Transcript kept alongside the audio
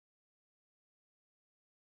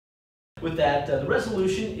With that, the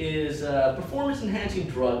resolution is performance-enhancing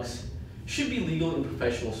drugs should be legal in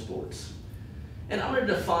professional sports. And I'm going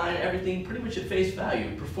to define everything pretty much at face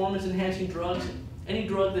value. Performance-enhancing drugs, any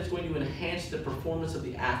drug that's going to enhance the performance of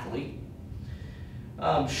the athlete,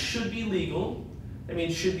 should be legal. That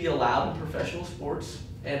means should be allowed in professional sports.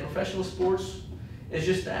 And professional sports is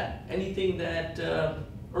just that. Anything that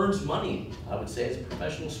earns money, I would say, is a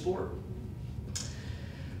professional sport.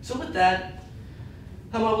 So with that,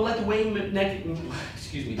 I would like the weighing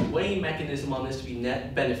mechanism on this to be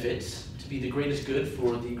net benefits, to be the greatest good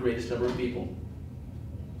for the greatest number of people.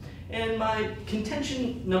 And my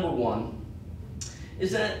contention number one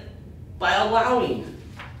is that by allowing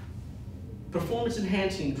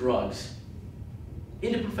performance-enhancing drugs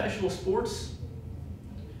into professional sports,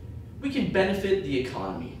 we can benefit the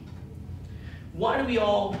economy. Why do we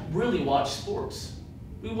all really watch sports?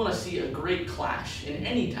 We want to see a great clash in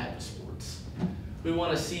any type of sports. We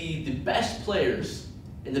want to see the best players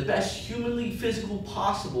and the best humanly physical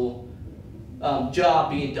possible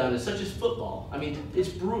job being done, such as football. I mean, it's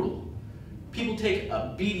brutal. People take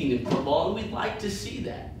a beating in football, and we'd like to see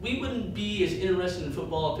that. We wouldn't be as interested in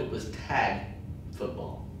football if it was tag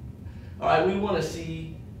football. All right, we want to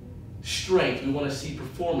see strength. We want to see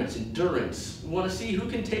performance, endurance. We want to see who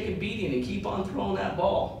can take a beating and keep on throwing that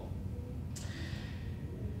ball.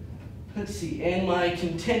 Let's see, and my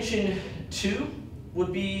contention two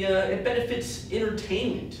would be it benefits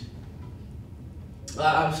entertainment.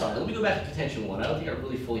 I'm sorry, let me go back to contention one. I don't think I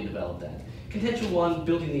really fully developed that. Contention one,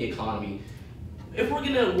 building the economy. If we're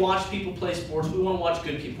going to watch people play sports, we want to watch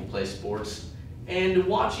good people play sports. And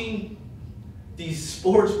watching these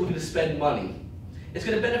sports, we're going to spend money. It's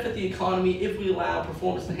going to benefit the economy if we allow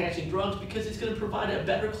performance-enhancing drugs, because it's going to provide a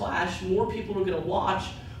better clash. More people are going to watch,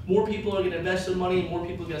 more people are going to invest their money, and more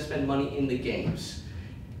people are going to spend money in the games.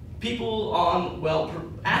 People on, well,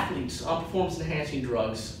 athletes on performance-enhancing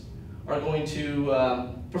drugs are going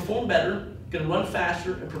to perform better, going to run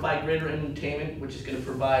faster, and provide greater entertainment, which is going to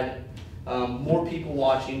provide more people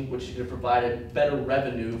watching, which is going to provide a better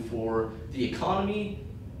revenue for the economy,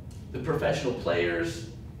 the professional players,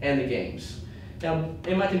 and the games. Now,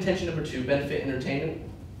 in my contention number two, benefit entertainment.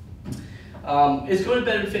 It's going to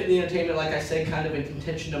benefit the entertainment, like I said, kind of in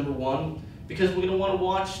contention number one, because we're going to want to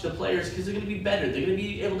watch the players because they're going to be better. They're going to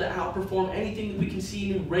be able to outperform anything that we can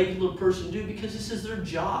see a regular person do, because this is their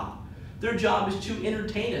job. Their job is to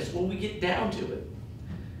entertain us when we get down to it,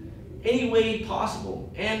 any way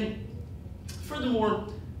possible. And furthermore,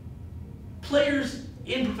 players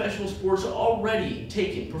in professional sports are already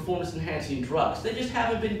taking performance-enhancing drugs. They just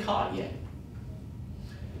haven't been caught yet.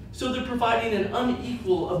 So they're providing an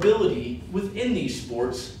unequal ability within these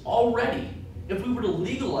sports already. If we were to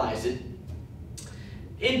legalize it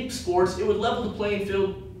in sports, it would level the playing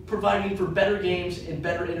field, providing for better games and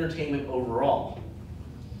better entertainment overall.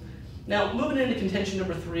 Now, moving into contention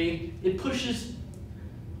number three, it pushes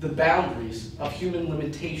the boundaries of human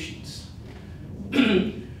limitations.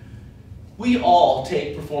 We all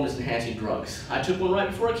take performance-enhancing drugs. I took one right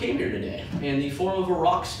before I came here today, in the form of a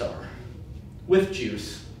rock star with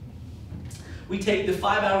juice. We take the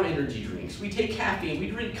 5-hour energy drinks. We take caffeine. We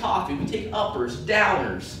drink coffee. We take uppers,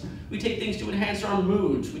 downers. We take things to enhance our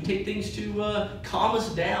moods. We take things to calm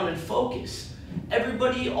us down and focus.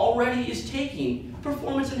 Everybody already is taking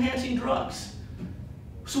performance-enhancing drugs.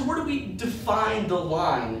 So where do we define the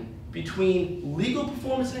line between legal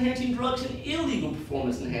performance-enhancing drugs and illegal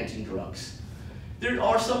performance-enhancing drugs? There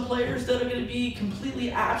are some players that are going to be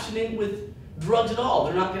completely abstinent with drugs at all.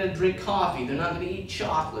 They're not going to drink coffee. They're not going to eat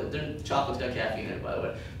chocolate. Chocolate's got caffeine in it, by the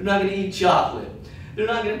way. They're not going to eat chocolate. They're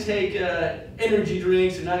not going to take energy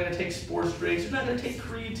drinks. They're not going to take sports drinks. They're not going to take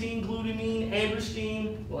creatine, glutamine,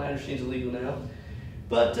 androstenedione. Well, androstenine's illegal now.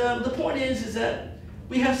 But the point is that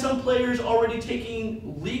we have some players already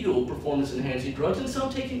taking legal performance-enhancing drugs and some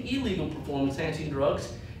taking illegal performance-enhancing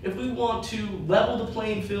drugs. If we want to level the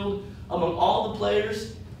playing field among all the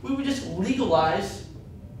players, we would just legalize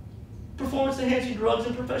performance-enhancing drugs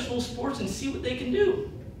in professional sports and see what they can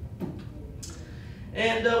do.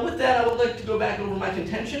 And with that, I would like to go back over my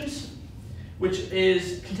contentions, which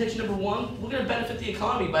is contention number one. We're going to benefit the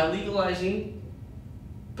economy by legalizing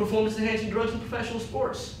performance-enhancing drugs in professional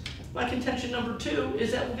sports. My contention number two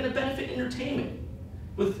is that we're going to benefit entertainment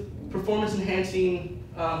with performance-enhancing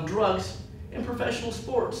drugs in professional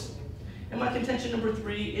sports. And my contention number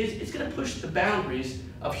three is it's going to push the boundaries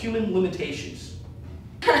of human limitations.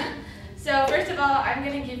 So first of all, I'm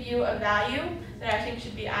going to give you a value that I think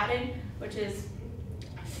should be added, which is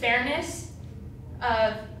fairness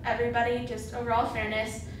of everybody, just overall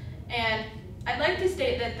fairness. And I'd like to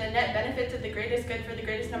state that the net benefits of the greatest good for the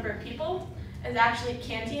greatest number of people is actually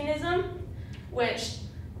Kantianism, which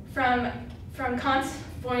from Kant's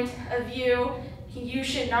point of view, you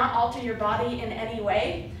should not alter your body in any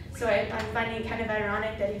way. So I'm finding it kind of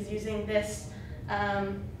ironic that he's using this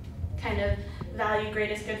kind of value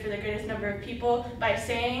greatest good for the greatest number of people by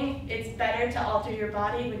saying it's better to alter your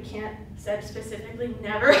body when Kant said specifically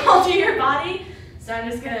never alter your body. So I'm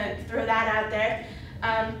just going to throw that out there.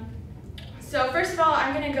 So first of all,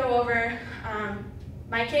 I'm going to go over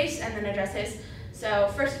my case and then address his.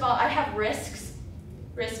 So first of all, I have risk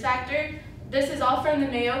factor. This is all from the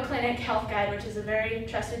Mayo Clinic Health Guide, which is a very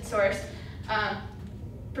trusted source.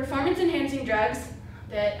 Performance-enhancing drugs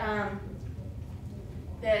that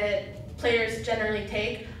players generally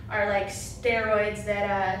take are like steroids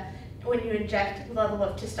that when you inject a level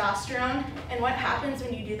of testosterone. And what happens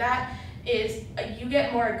when you do that is you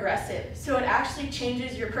get more aggressive. So it actually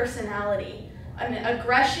changes your personality. I mean,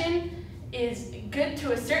 aggression is good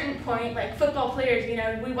to a certain point. Like football players, you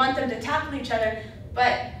know, we want them to tackle each other.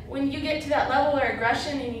 But when you get to that level of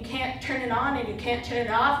aggression and you can't turn it on and you can't turn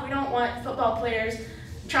it off, we don't want football players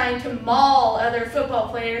trying to maul other football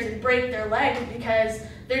players and break their legs because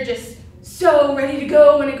they're just so ready to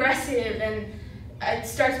go and aggressive, and it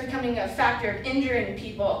starts becoming a factor of injuring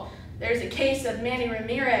people. There's a case of Manny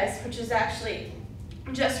Ramirez, which is actually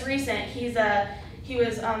just recent. He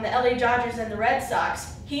was on the LA Dodgers and the Red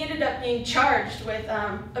Sox. He ended up being charged with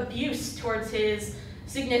abuse towards his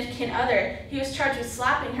significant other. He was charged with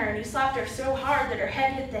slapping her, and he slapped her so hard that her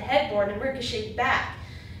head hit the headboard and ricocheted back.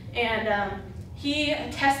 And he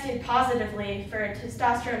tested positively for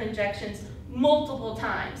testosterone injections multiple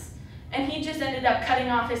times. And he just ended up cutting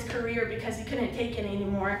off his career because he couldn't take it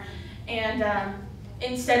anymore. And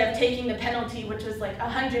instead of taking the penalty, which was like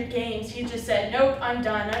 100 games, he just said, nope, I'm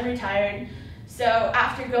done, I'm retired. So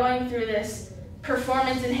after going through this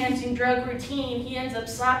performance-enhancing drug routine, he ends up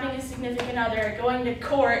slapping his significant other, going to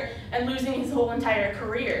court, and losing his whole entire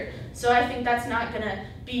career. So I think that's not going to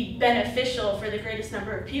be beneficial for the greatest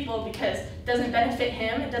number of people because it doesn't benefit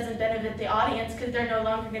him, it doesn't benefit the audience because they're no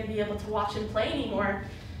longer going to be able to watch him play anymore.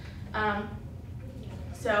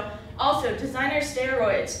 So also, designer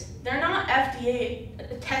steroids, they're not FDA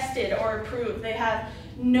tested or approved. They have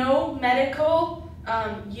no medical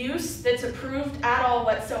use that's approved at all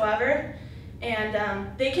whatsoever. And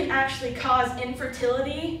they can actually cause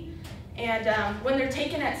infertility. And when they're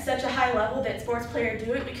taken at such a high level that sports players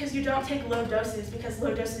do it, because you don't take low doses, because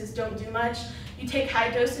low doses don't do much, you take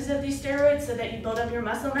high doses of these steroids so that you build up your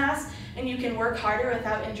muscle mass and you can work harder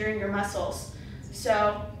without injuring your muscles.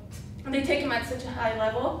 So they take them at such a high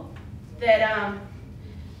level that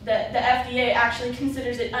the FDA actually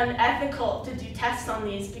considers it unethical to do tests on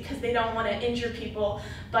these because they don't want to injure people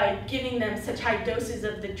by giving them such high doses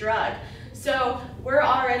of the drug. So we're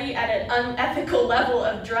already at an unethical level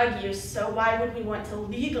of drug use, so why would we want to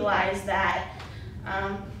legalize that?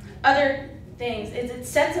 Other things is it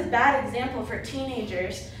sets a bad example for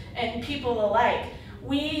teenagers and people alike.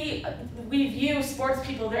 We view sports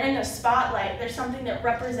people, they're in the spotlight, they're something that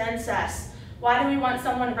represents us. Why do we want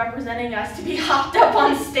someone representing us to be hopped up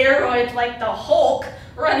on steroids like the Hulk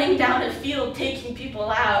running down a field taking people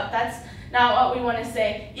out? That's not what we want to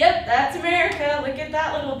say. Yep, that's America. Look at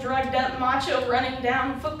that little drugged up macho running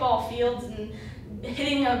down football fields and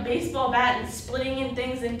hitting a baseball bat and splitting in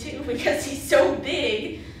things in two because he's so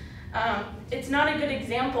big. It's not a good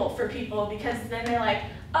example for people because then they're like,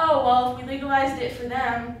 oh, well, if we legalized it for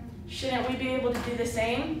them, shouldn't we be able to do the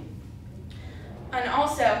same? And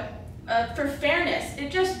also, for fairness,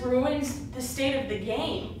 it just ruins the state of the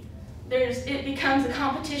game. It becomes a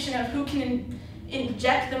competition of who can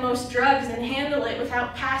inject the most drugs and handle it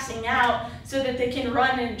without passing out so that they can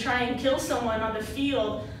run and try and kill someone on the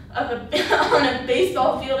field of on a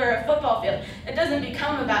baseball field or a football field. It doesn't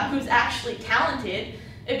become about who's actually talented.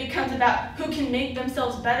 It becomes about who can make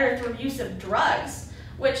themselves better through use of drugs,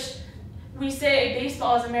 which we say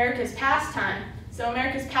baseball is America's pastime. So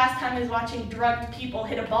America's pastime is watching drugged people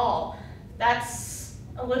hit a ball. That's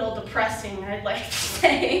a little depressing, I'd like to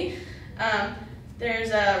say.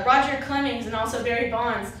 There's Roger Clemens and also Barry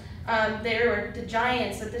Bonds. They were the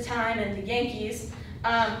Giants at the time and the Yankees.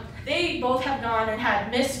 They both have gone and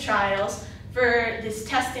had mistrials for this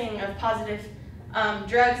testing of positive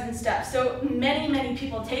drugs and stuff. So many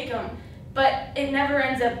people take them, but it never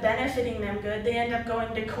ends up benefiting them good. They end up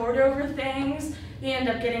going to court over things. They end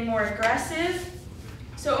up getting more aggressive.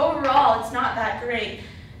 So overall, it's not that great.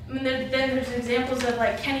 I mean, then there's examples of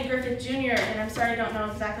like Kenny Griffith Jr., and I'm sorry I don't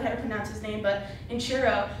know exactly how to pronounce his name, but in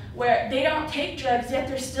Churro, where they don't take drugs, yet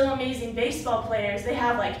they're still amazing baseball players. They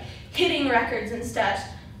have like hitting records and stuff.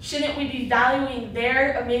 Shouldn't we be valuing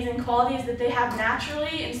their amazing qualities that they have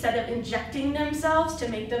naturally instead of injecting themselves to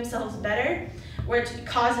make themselves better, which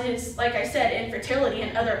causes, like I said, infertility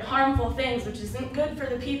and other harmful things, which isn't good for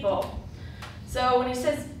the people. So when he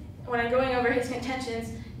says, when I'm going over his contentions,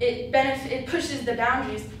 it pushes the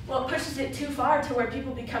boundaries. Well, it pushes it too far to where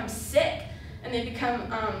people become sick and they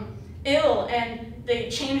become ill and they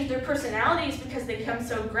change their personalities because they become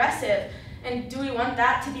so aggressive. And do we want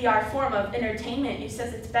that to be our form of entertainment? He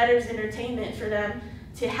says it's better as entertainment for them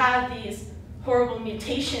to have these horrible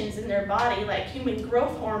mutations in their body, like human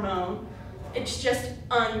growth hormone. It's just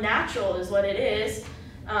unnatural is what it is.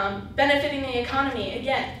 Benefiting the economy.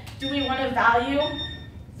 Again, do we want to value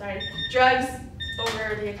drugs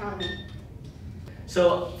over the economy?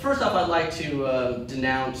 So first off, I'd like to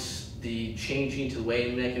denounce the changing to the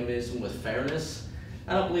weighing mechanism with fairness.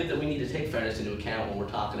 I don't believe that we need to take fairness into account when we're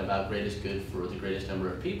talking about greatest good for the greatest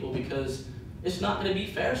number of people, because it's not going to be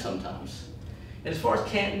fair sometimes. And as far as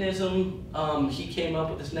Cantonism, he came up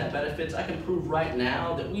with this net benefits. I can prove right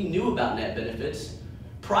now that we knew about net benefits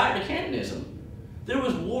prior to Cantonism. There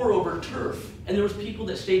was war over turf, and there was people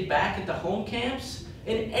that stayed back at the home camps.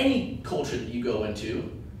 In any culture that you go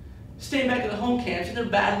into, staying back at the home camps, and they're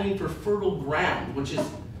battling for fertile ground, which is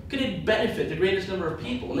going to benefit the greatest number of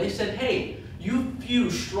people. And they said, hey, you few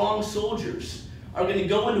strong soldiers are going to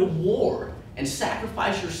go into war and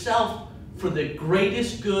sacrifice yourself for the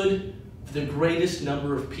greatest good for the greatest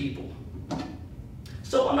number of people.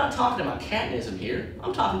 So I'm not talking about Cantonism here.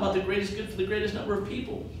 I'm talking about the greatest good for the greatest number of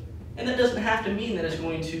people. And that doesn't have to mean that it's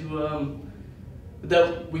going to,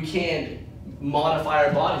 that we can't modify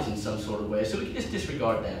our bodies in some sort of way. So we can just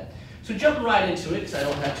disregard that. So jumping right into it, because I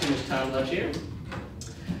don't have too much time left here.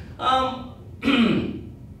 I'm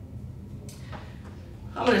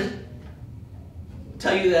going to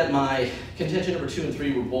tell you that my contention number 2 and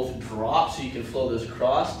 3 were both dropped, so you can flow those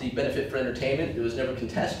across. The benefit for entertainment, it was never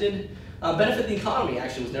contested. Benefit the economy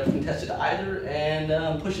actually was never contested either,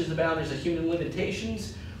 and pushes the boundaries of human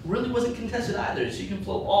limitations really wasn't contested either. So you can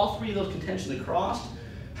flow all 3 of those contentions across.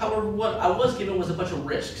 However, what I was given was a bunch of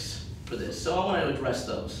risks for this, so I want to address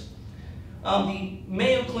those. The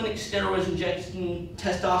Mayo Clinic steroids injection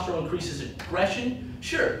testosterone increases aggression.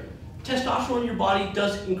 Sure, testosterone in your body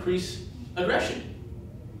does increase aggression.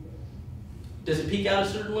 Does it peak out at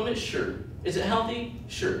certain limits? Sure. Is it healthy?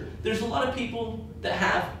 Sure. There's a lot of people that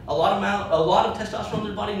have a lot of testosterone in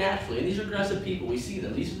their body naturally, and these are aggressive people. We see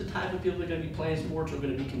them. These are the type of people that are going to be playing sports or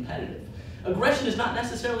going to be competitive. Aggression is not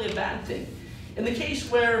necessarily a bad thing. In the case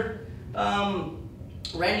where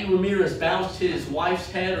Randy Ramirez bounced his wife's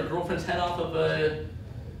head or girlfriend's head off of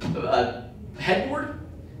a headboard,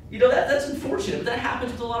 you know, that's unfortunate, but that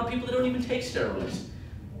happens with a lot of people that don't even take steroids.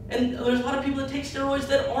 And there's a lot of people that take steroids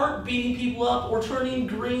that aren't beating people up or turning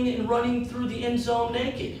green and running through the end zone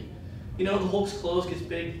naked. You know, the Hulk's clothes gets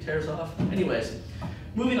big, tears off. Anyways,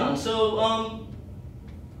 moving on. So,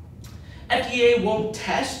 FDA won't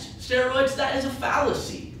test steroids. That is a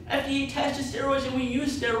fallacy. FDA tested steroids and we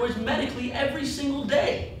use steroids medically every single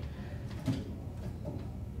day.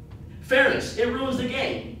 Fairness, it ruins the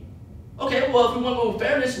game. Okay, well, if we want to go with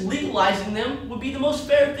fairness, legalizing them would be the most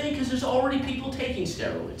fair thing because there's already people taking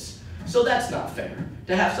steroids. So that's not fair.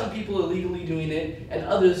 To have some people illegally doing it and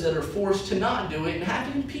others that are forced to not do it and have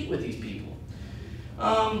to compete with these people.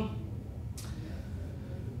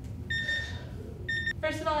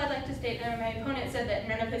 First of all, I'd like to state that my opponent said that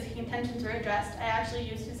none of his contentions were addressed. I actually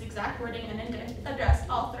used his exact wording and addressed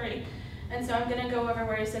all 3. And so I'm going to go over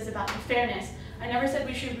where he says about the fairness. I never said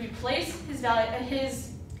we should replace his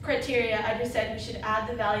criteria. I just said we should add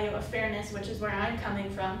the value of fairness, which is where I'm coming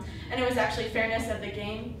from. And it was actually fairness of the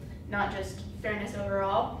game, not just fairness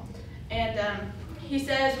overall. And he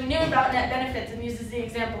says we knew about net benefits and uses the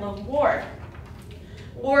example of war.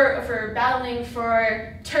 War for battling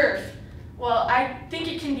for turf. Well, I think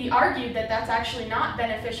it can be argued that that's actually not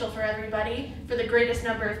beneficial for everybody, for the greatest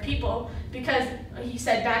number of people, because he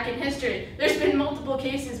said back in history, there's been multiple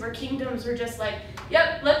cases where kingdoms were just like,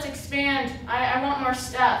 yep, let's expand, I want more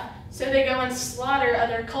stuff. So they go and slaughter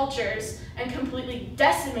other cultures and completely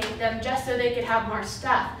decimate them just so they could have more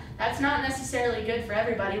stuff. That's not necessarily good for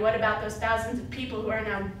everybody. What about those thousands of people who are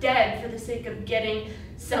now dead for the sake of getting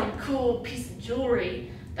some cool piece of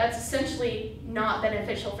jewelry? That's essentially not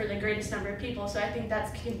beneficial for the greatest number of people. So I think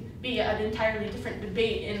that can be an entirely different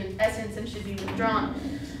debate in essence and should be withdrawn.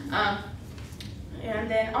 And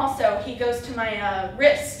then also he goes to my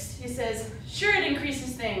risks. He says, sure, it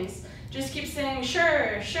increases things. Just keep saying,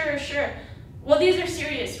 sure, sure, sure. Well, these are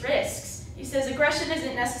serious risks. He says aggression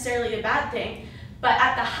isn't necessarily a bad thing, but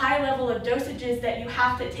at the high level of dosages that you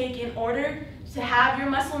have to take in order to have your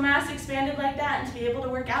muscle mass expanded like that and to be able to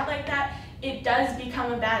work out like that, it does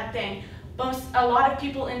become a bad thing. A lot of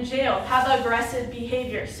people in jail have aggressive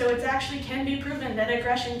behavior, so it actually can be proven that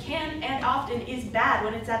aggression can and often is bad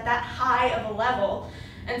when it's at that high of a level.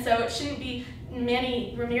 And so it shouldn't be,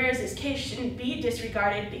 Manny Ramirez's case shouldn't be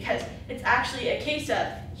disregarded because it's actually a case of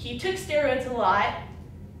he took steroids a lot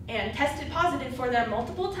and tested positive for them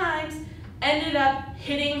multiple times, ended up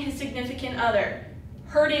hitting his significant other,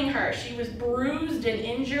 hurting her. She was bruised and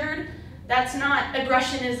injured. That's not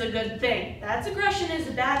aggression is a good thing. That's aggression is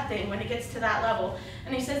a bad thing when it gets to that level.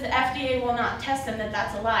 And he says the FDA will not test them,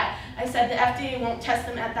 that's a lie. I said the FDA won't test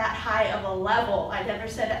them at that high of a level. I never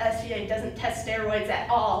said the FDA doesn't test steroids at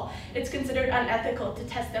all. It's considered unethical to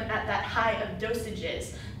test them at that high of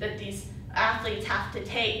dosages that these athletes have to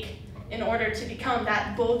take in order to become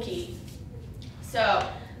that bulky. So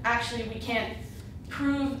actually we can't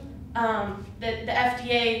prove that the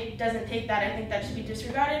FDA doesn't take that. I think that should be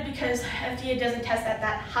disregarded because FDA doesn't test at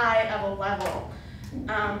that high of a level.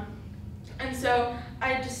 And so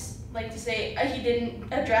I just like to say he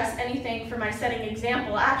didn't address anything for my setting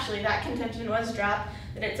example. Actually, that contention was dropped,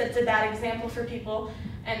 that it sets a bad example for people.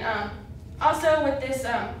 And also with this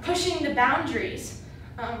pushing the boundaries,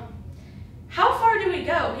 how far do we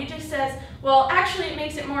go? He just says, well, actually it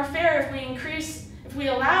makes it more fair if we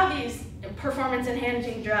allow these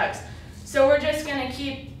performance-enhancing drugs. So we're just going to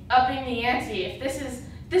keep upping the ante. If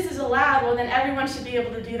this is allowed, well then everyone should be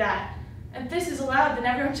able to do that. If this is allowed, then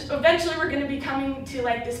everyone should, eventually we're going to be coming to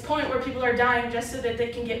like this point where people are dying just so that they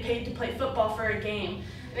can get paid to play football for a game.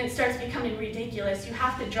 And it starts becoming ridiculous. You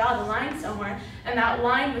have to draw the line somewhere, and that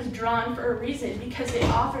line was drawn for a reason because it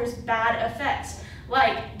offers bad effects,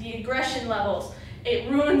 like the aggression levels. It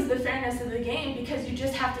ruins the fairness of the game because you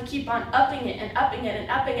just have to keep on upping it and upping it and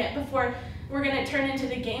upping it before we're going to turn into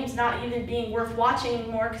the games not even being worth watching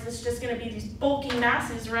anymore because it's just going to be these bulky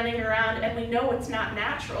masses running around and we know it's not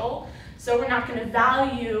natural. So we're not going to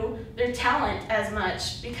value their talent as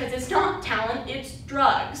much because it's not talent, it's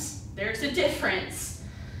drugs. There's a difference.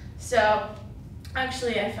 So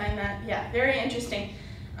actually I find that, yeah, very interesting.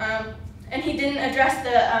 And he didn't address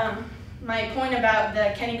my point about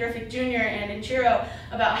the Kenny Griffith Jr. and Ichiro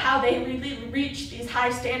about how they really reach these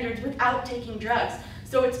high standards without taking drugs.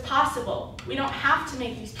 So it's possible. We don't have to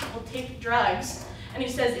make these people take drugs. And he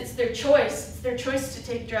says it's their choice. It's their choice to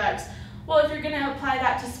take drugs. Well, if you're going to apply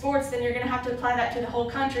that to sports, then you're going to have to apply that to the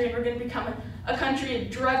whole country, and we're going to become a country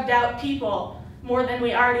of drugged out people more than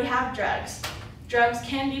we already have drugs. Drugs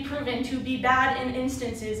can be proven to be bad in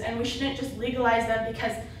instances, and we shouldn't just legalize them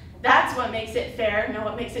because that's what makes it fair. No,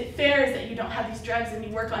 what makes it fair is that you don't have these drugs and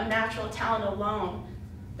you work on natural talent alone.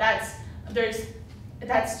 That's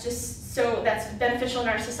beneficial in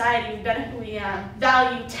our society. We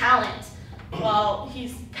value talent, while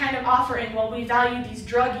he's kind of offering, well, we value these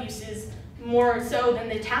drug uses more so than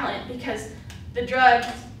the talent because the drugs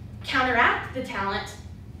counteract the talent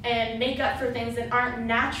and make up for things that aren't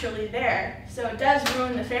naturally there. So it does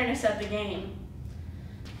ruin the fairness of the game.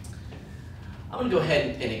 I'm going to go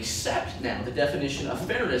ahead and accept now the definition of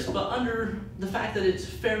fairness, but under the fact that it's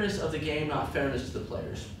fairness of the game, not fairness to the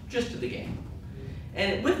players, just to the game.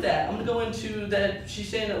 And with that, I'm going to go into that she's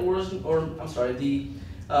saying that war isn't, or I'm sorry, the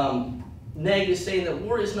neg is saying that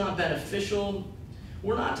war is not beneficial.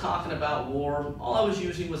 We're not talking about war. All I was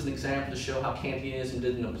using was an example to show how Kantianism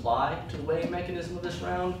didn't apply to the weighing mechanism of this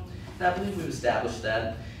round. And I believe we've established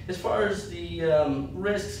that. As far as the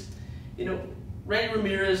risks, Randy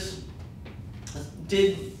Ramirez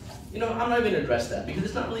did, I'm not even going to address that because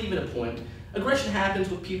it's not really even a point. Aggression happens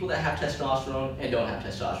with people that have testosterone and don't have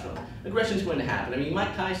testosterone. Aggression is going to happen. I mean,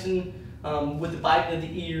 Mike Tyson with the biting of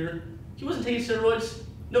the ear, he wasn't taking steroids.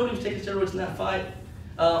 Nobody was taking steroids in that fight.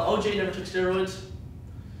 OJ never took steroids.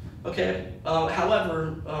 Okay.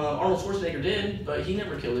 However, Arnold Schwarzenegger did, but he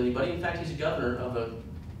never killed anybody. In fact, he's a governor of a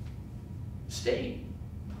state.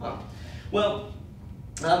 Huh. Well,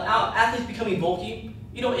 athletes becoming bulky,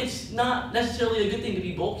 it's not necessarily a good thing to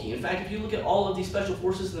be bulky. In fact, if you look at all of these special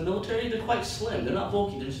forces in the military, they're quite slim. They're not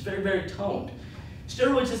bulky. They're just very, very toned.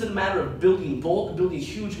 Steroids isn't a matter of building bulk, building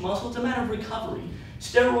huge muscle. It's a matter of recovery.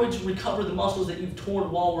 Steroids recover the muscles that you've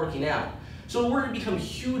torn while working out. So in order to become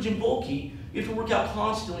huge and bulky, you have to work out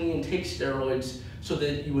constantly and take steroids so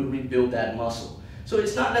that you would rebuild that muscle. So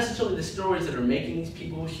it's not necessarily the steroids that are making these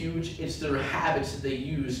people huge, it's their habits that they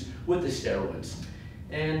use with the steroids.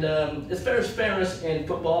 And as far as fairness in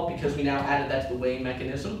football, because we now added that to the weighing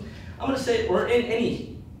mechanism, I'm going to say, or in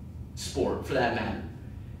any sport for that matter,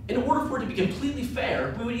 in order for it to be completely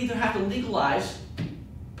fair, we would either have to legalize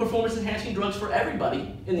performance-enhancing drugs for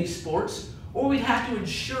everybody in these sports, or we'd have to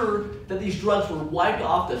ensure that these drugs were wiped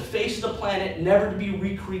off the face of the planet, never to be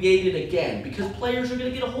recreated again, because players are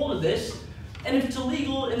going to get a hold of this, and if it's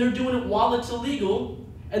illegal and they're doing it while it's illegal,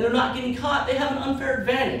 and they're not getting caught, they have an unfair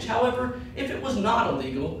advantage. However, if it was not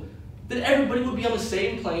illegal, then everybody would be on the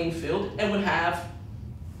same playing field and would have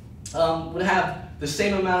the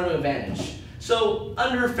same amount of advantage. So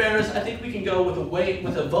under fairness, I think we can go with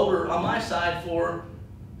a voter on my side for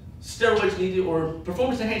steroids or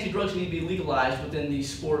performance-enhancing drugs need to be legalized within the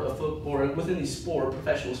sport of football, or within the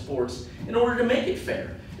professional sports, in order to make it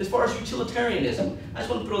fair. As far as utilitarianism, I just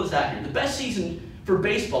want to throw this out here. The best season for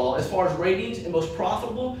baseball, as far as ratings and most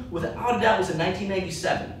profitable, without a doubt, was in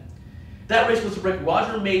 1997. That race was to break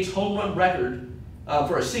Roger Mays' home run record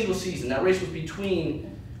for a single season. That race was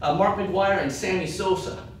between Mark McGwire and Sammy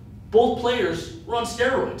Sosa. Both players were on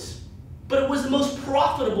steroids, but it was the most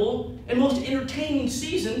profitable and most entertaining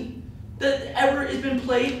season that ever has been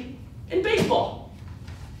played in baseball.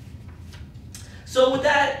 So with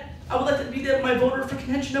that, I would like to be my voter for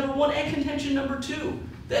contention number 1 and contention number 2.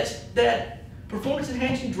 That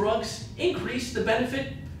performance-enhancing drugs increase the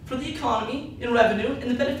benefit for the economy in revenue and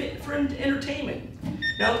the benefit for entertainment.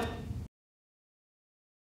 Now,